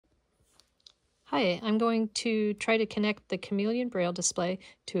Hi, I'm going to try to connect the Chameleon Braille display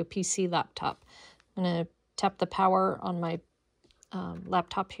to a PC laptop. I'm going to tap the power on my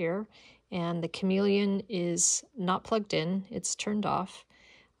laptop here, and the Chameleon is not plugged in, it's turned off.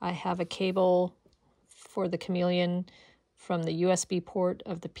 I have a cable for the Chameleon from the USB port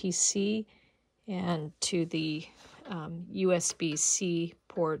of the PC and to the USB-C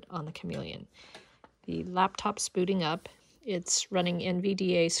port on the Chameleon. The laptop's booting up. It's running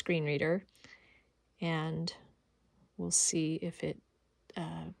NVDA screen reader, and we'll see if it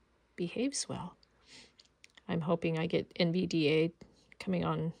behaves well. I'm hoping I get NVDA coming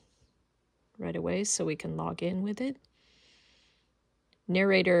on right away so we can log in with it.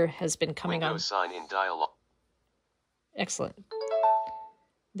 Narrator has been coming on. Windows sign in dialog. Excellent.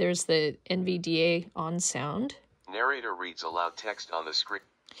 There's the NVDA on sound. Narrator reads aloud text on the screen.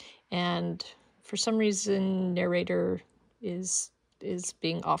 And for some reason, narrator is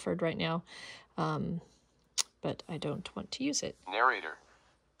being offered right now, but I don't want to use it. Narrator.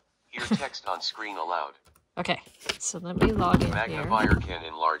 Hear text on screen aloud. Okay, so let me log in Magnifier here. can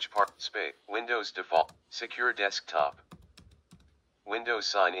enlarge part. Space. Windows default. Secure desktop. Windows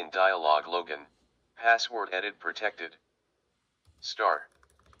sign in dialog login. Password edit protected. Star.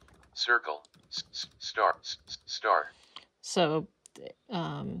 Circle. Star. Star. So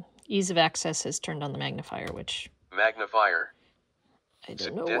ease of access has turned on the magnifier, which Magnifier. I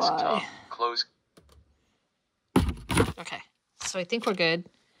don't know Desktop. why. Close. Okay, so I think we're good.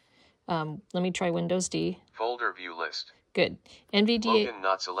 Let me try Windows D. Folder view list. Good. NVDA, Login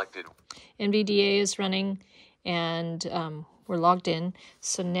not selected. NVDA is running, and we're logged in.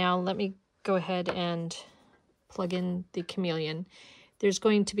 So now let me go ahead and plug in the Chameleon. There's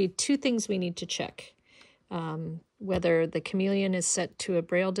going to be two things we need to check. Whether the Chameleon is set to a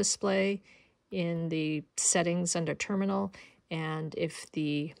Braille display in the settings under Terminal, and if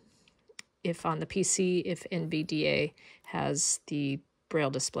on the PC, if NVDA has the Braille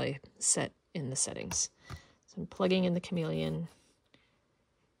display set in the settings. So I'm plugging in the Chameleon.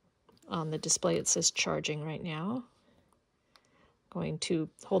 On the display it says charging right now. Going to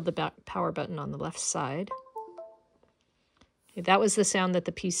hold the power button on the left side. Okay, that was the sound that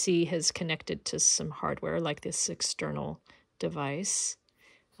the PC has connected to some hardware, like this external device.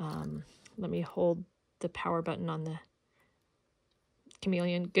 Let me hold the power button on the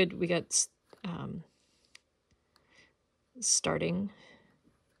Chameleon. Good, we got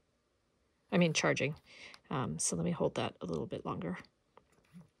charging. So let me hold that a little bit longer.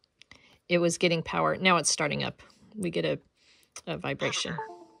 It was getting power. Now it's starting up. We get a vibration.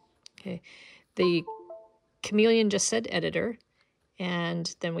 Okay, the Chameleon just said editor,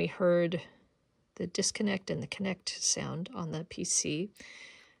 and then we heard the disconnect and the connect sound on the PC.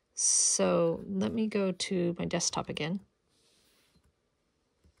 So let me go to my desktop again.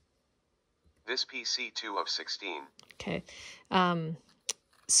 This PC 2 of 16. Okay.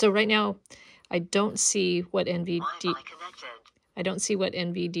 So right now, I don't see what NVDA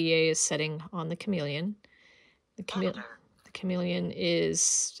is setting on the Chameleon. The Chameleon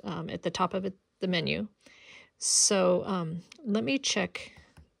is at the top of the menu. So let me check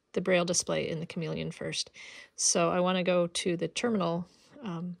the Braille display in the Chameleon first. So I want to go to the Terminal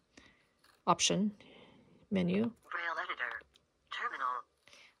option menu. Braille editor, Terminal.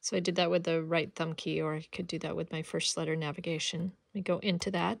 So I did that with the right thumb key, or I could do that with my first letter navigation. Let me go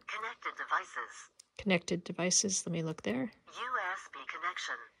into that. Connected devices. Connected devices. Let me look there. USB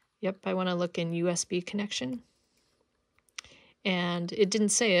connection. Yep, I want to look in USB connection. And it didn't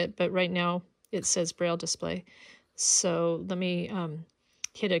say it, but right now it says Braille display. So let me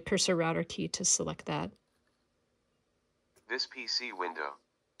hit a cursor router key to select that. This PC window.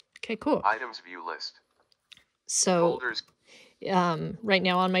 Okay, cool. Items view list. So Folders. right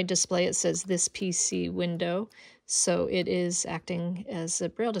now on my display it says this PC window. So it is acting as a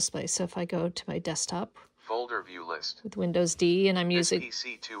Braille display. So if I go to my desktop Folder view list. with Windows D, and I'm This using,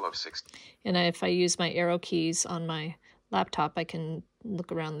 PC 2 of 16. and if I use my arrow keys on my laptop, I can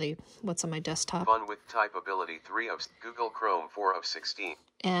look around what's on my desktop. Fun with typeability 3 of Google Chrome 4 of 16.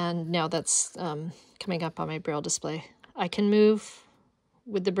 And now that's coming up on my Braille display. I can move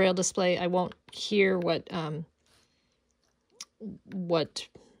with the Braille display. I won't hear what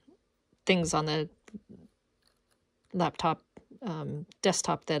things on the laptop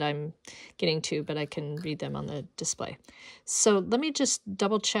desktop that I'm getting to, but I can read them on the display. So let me just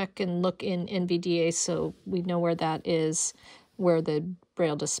double check and look in NVDA so we know where that is, where the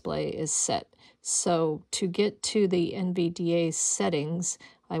Braille display is set. So to get to the NVDA settings,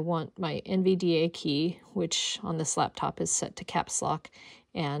 I want my NVDA key, which on this laptop is set to caps lock,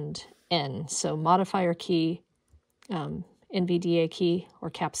 and N. So modifier key, NVDA key or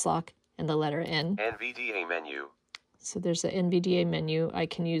caps lock, and the letter N. NVDA menu. So there's the NVDA menu. I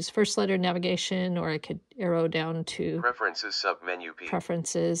can use first letter navigation, or I could arrow down to Preferences submenu P.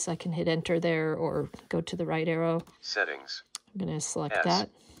 Preferences. I can hit enter there or go to the right arrow. Settings. I'm going to select S. that.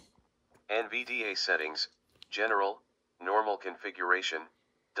 NVDA settings. General. Normal configuration.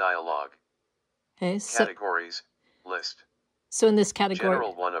 Dialog. Okay, so Categories. List. in this category,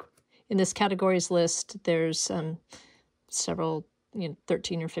 General 1 of. in this categories list, there's several,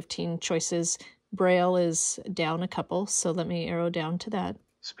 13 or 15 choices. Braille is down a couple, so let me arrow down to that.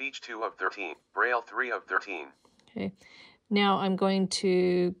 Speech 2 of 13. Braille 3 of 13. Okay. Now I'm going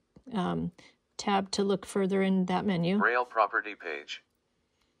to tab to look further in that menu. Braille property page.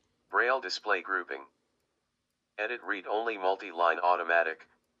 Braille display grouping. Edit read only multi-line automatic.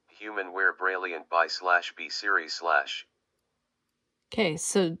 Humanware Brailliant by /B series /. Okay,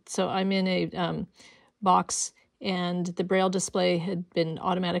 so I'm in a box, and the Braille display had been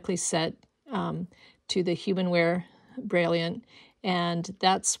automatically set to the Humanware Brailliant, and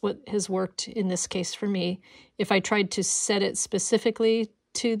that's what has worked in this case for me. If I tried to set it specifically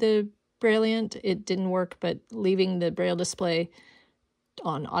to the Brailliant, it didn't work, but leaving the Braille display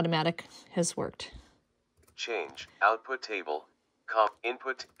on automatic has worked. Change output table.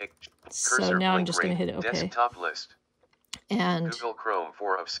 Input. So now I'm just going to hit OK. Desktop list. And Google Chrome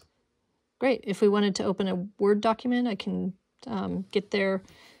 4 of. Great. If we wanted to open a Word document, I can get there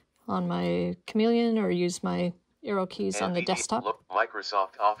on my Chameleon or use my arrow keys on the desktop. Look,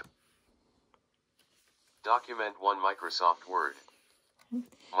 Microsoft Office. Document 1 Microsoft Word.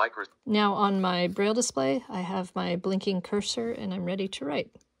 Now on my Braille display, I have my blinking cursor and I'm ready to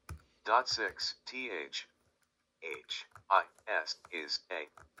write. .6 TH H I S is A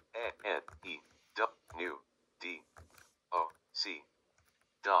N E W D O C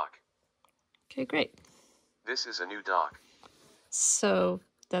doc. Okay, great. This is a new doc. So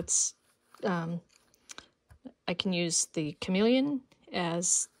that's I can use the Chameleon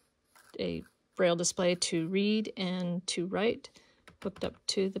as a Braille display to read and to write hooked up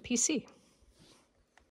to the PC.